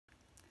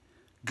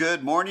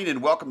Good morning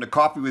and welcome to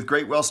Coffee with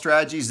Great Wealth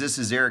Strategies. This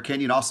is Eric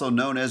Kenyon, also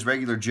known as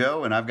Regular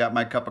Joe, and I've got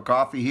my cup of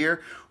coffee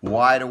here,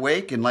 wide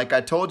awake. And like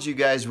I told you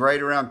guys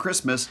right around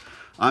Christmas,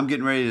 I'm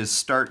getting ready to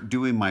start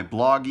doing my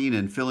blogging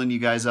and filling you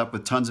guys up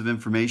with tons of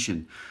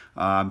information.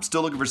 I'm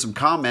still looking for some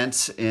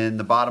comments in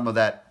the bottom of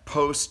that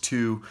post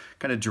to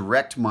kind of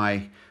direct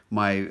my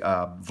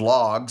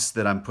vlogs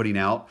that I'm putting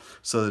out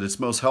so that it's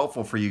most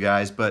helpful for you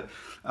guys. But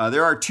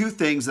there are two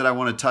things that I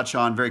want to touch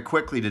on very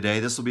quickly today.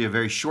 This will be a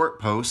very short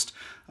post.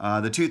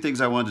 The two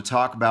things I wanted to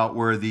talk about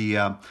were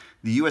the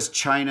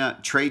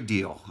U.S.-China trade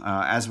deal.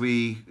 As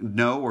we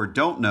know or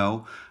don't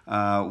know,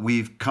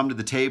 we've come to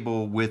the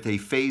table with a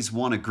Phase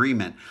 1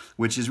 agreement,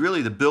 which is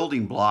really the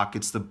building block.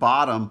 It's the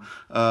bottom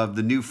of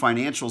the new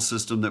financial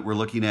system that we're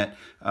looking at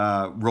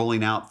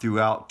rolling out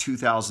throughout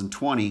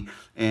 2020.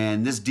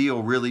 And this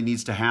deal really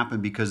needs to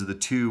happen because of the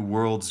two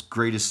world's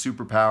greatest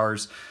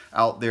superpowers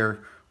out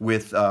there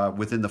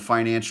within the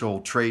financial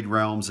trade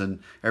realms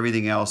and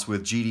everything else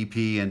with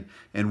GDP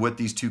and what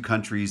these two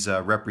countries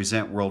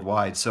represent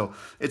worldwide. So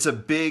it's a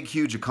big,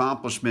 huge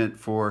accomplishment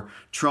for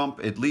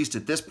Trump, at least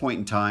at this point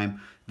in time,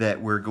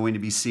 that we're going to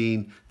be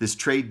seeing this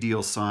trade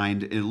deal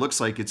signed. It looks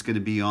like it's going to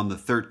be on the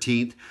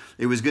 13th.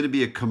 It was going to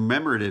be a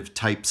commemorative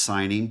type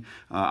signing.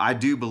 I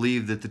do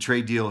believe that the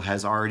trade deal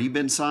has already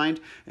been signed,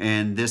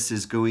 and this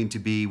is going to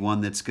be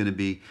one that's going to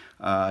be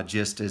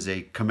just as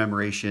a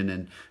commemoration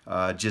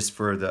and just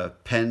for the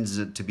pens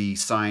to be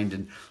signed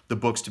and the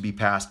books to be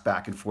passed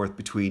back and forth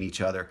between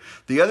each other.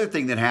 The other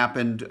thing that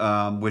happened,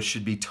 which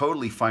should be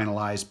totally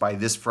finalized by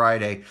this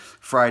Friday,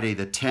 Friday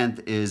the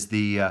 10th, is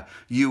the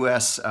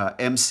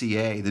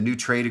USMCA, the new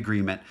trade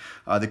agreement.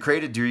 The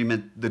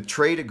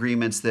trade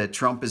agreements that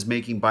Trump is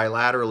making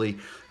bilaterally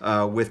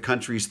with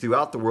countries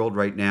throughout the world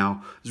right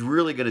now is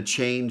really going to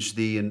change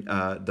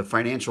the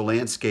financial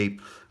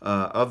landscape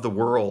of the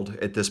world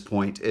at this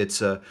point.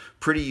 It's a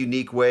pretty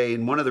unique way,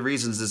 and one of the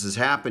reasons this is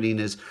happening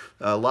is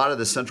a lot of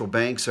the central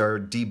banks are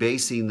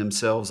debasing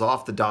themselves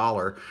off the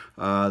dollar.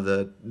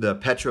 The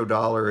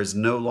petrodollar is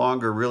no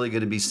longer really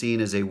going to be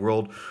seen as a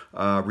world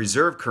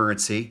reserve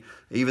currency,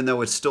 even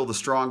though it's still the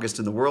strongest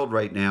in the world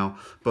right now.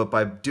 But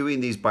by doing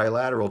these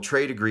bilateral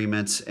trade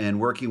agreements and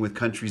working with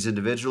countries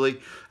individually,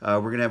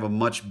 we're going to have a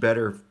much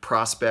better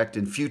prospect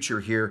and future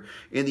here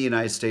in the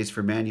United States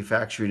for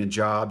manufacturing and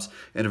jobs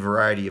and a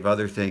variety of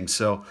other things.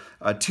 So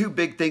two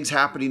big things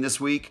happening this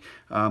week.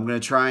 I'm going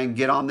to try and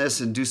get on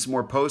this and do some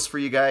more posts for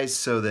you guys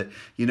so that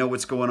you know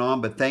what's going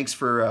on. But thanks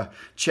for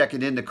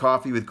checking into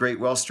Coffee with Great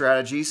Wealth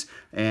Strategies,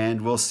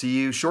 and we'll see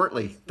you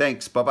shortly.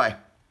 Thanks.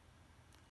 Bye-bye.